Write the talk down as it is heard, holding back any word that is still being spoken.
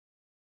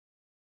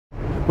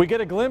We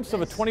get a glimpse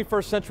of a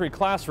 21st century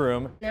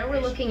classroom. Now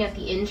we're looking at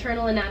the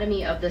internal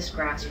anatomy of this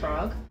grass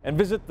frog. And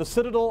visit the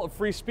Citadel of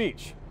Free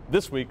Speech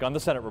this week on the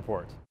Senate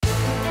Report.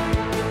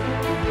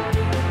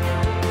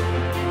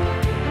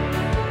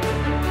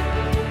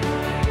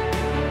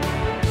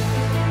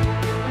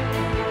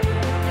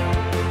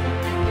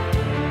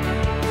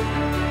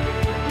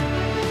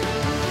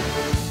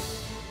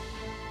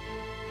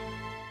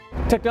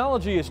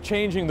 Technology is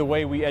changing the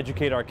way we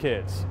educate our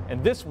kids.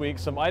 And this week,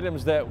 some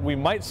items that we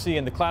might see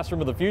in the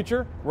classroom of the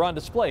future were on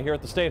display here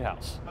at the State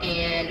House.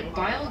 And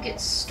bile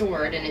gets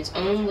stored in its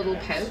own little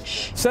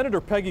pouch. Senator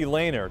Peggy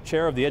Lehner,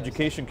 chair of the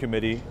Education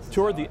Committee,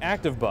 toured the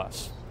Active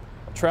Bus,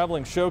 a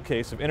traveling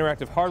showcase of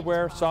interactive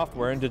hardware,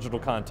 software, and digital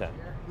content.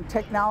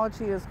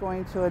 Technology is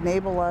going to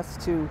enable us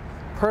to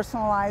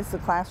personalize the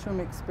classroom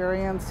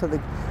experience so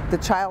the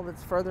child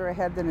that's further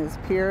ahead than his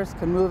peers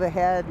can move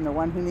ahead, and the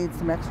one who needs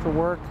some extra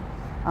work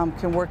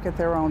can work at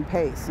their own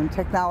pace, and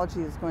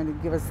technology is going to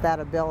give us that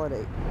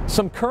ability.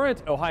 Some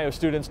current Ohio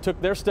students took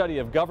their study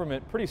of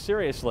government pretty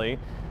seriously,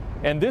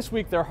 and this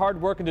week their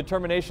hard work and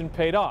determination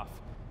paid off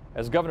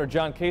as Governor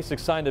John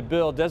Kasich signed a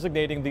bill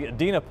designating the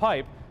Adena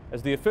pipe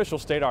as the official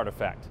state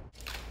artifact.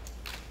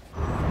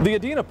 The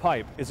Adena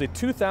pipe is a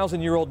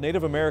 2,000-year-old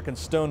Native American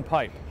stone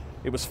pipe.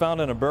 It was found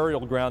on a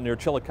burial ground near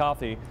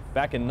Chillicothe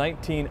back in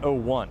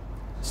 1901.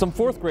 Some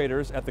fourth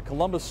graders at the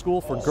Columbus School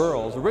for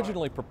Girls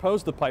originally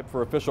proposed the pipe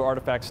for official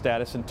artifact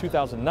status in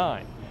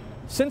 2009.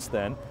 Since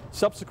then,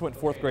 subsequent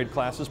fourth grade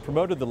classes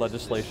promoted the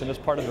legislation as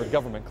part of their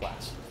government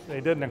class. They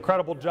did an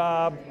incredible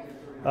job.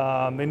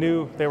 They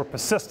knew they were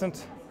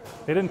persistent.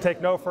 They didn't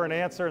take no for an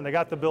answer, and they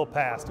got the bill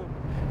passed.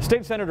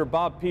 State Senator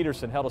Bob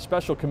Peterson held a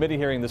special committee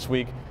hearing this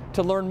week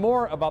to learn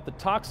more about the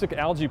toxic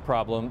algae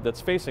problem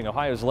that's facing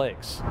Ohio's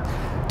lakes.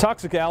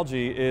 Toxic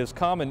algae is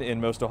common in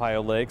most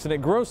Ohio lakes, and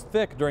it grows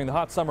thick during the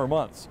hot summer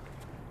months.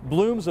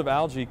 Blooms of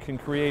algae can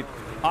create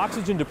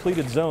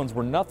oxygen-depleted zones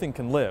where nothing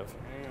can live.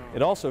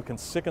 It also can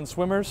sicken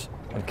swimmers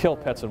and kill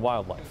pets and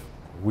wildlife.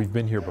 We've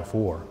been here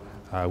before.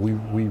 We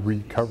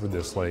recovered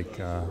this lake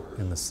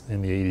in the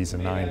 80s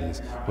and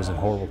 90s. It was in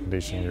horrible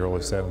condition in the early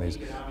 70s.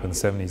 But in the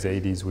 70s,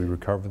 80s, we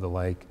recovered the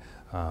lake,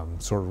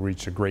 sort of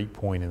reached a great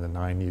point in the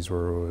 90s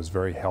where it was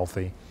very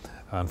healthy.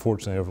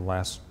 Unfortunately, over the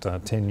last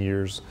 10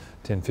 years,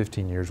 10,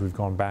 15 years, we've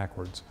gone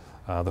backwards.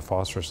 The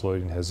phosphorus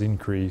loading has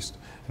increased,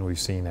 and we've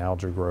seen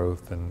algae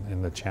growth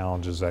and the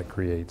challenges that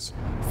creates.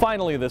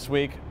 Finally this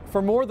week,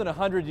 for more than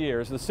 100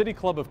 years, the City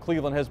Club of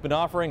Cleveland has been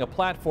offering a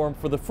platform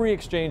for the free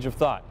exchange of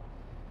thought.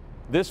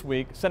 This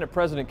week, Senate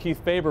President Keith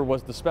Faber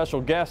was the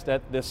special guest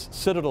at this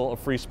Citadel of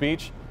Free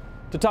Speech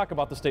to talk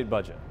about the state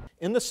budget.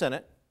 In the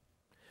Senate,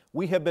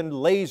 we have been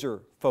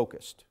laser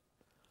focused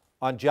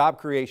on job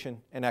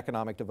creation and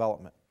economic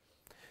development.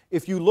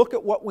 If you look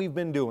at what we've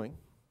been doing,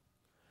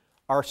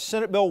 our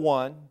Senate Bill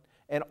 1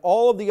 and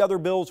all of the other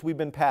bills we've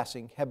been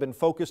passing have been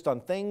focused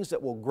on things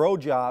that will grow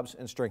jobs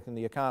and strengthen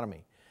the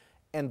economy.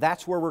 And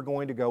that's where we're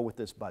going to go with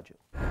this budget.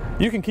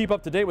 You can keep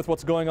up to date with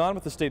what's going on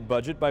with the state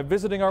budget by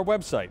visiting our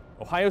website,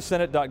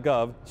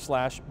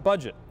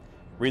 ohiosenate.gov/budget.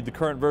 Read the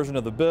current version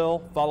of the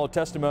bill, follow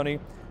testimony,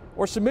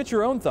 or submit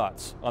your own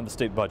thoughts on the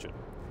state budget.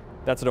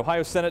 That's at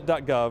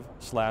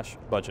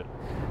ohiosenate.gov/budget.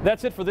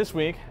 That's it for this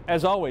week.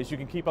 As always, you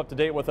can keep up to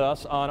date with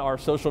us on our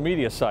social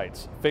media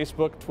sites,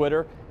 Facebook,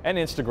 Twitter, and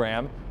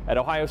Instagram at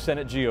Ohio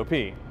Senate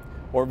GOP,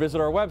 or visit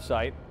our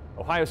website,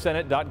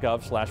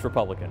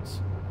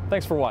 ohiosenate.gov/Republicans.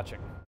 Thanks for watching.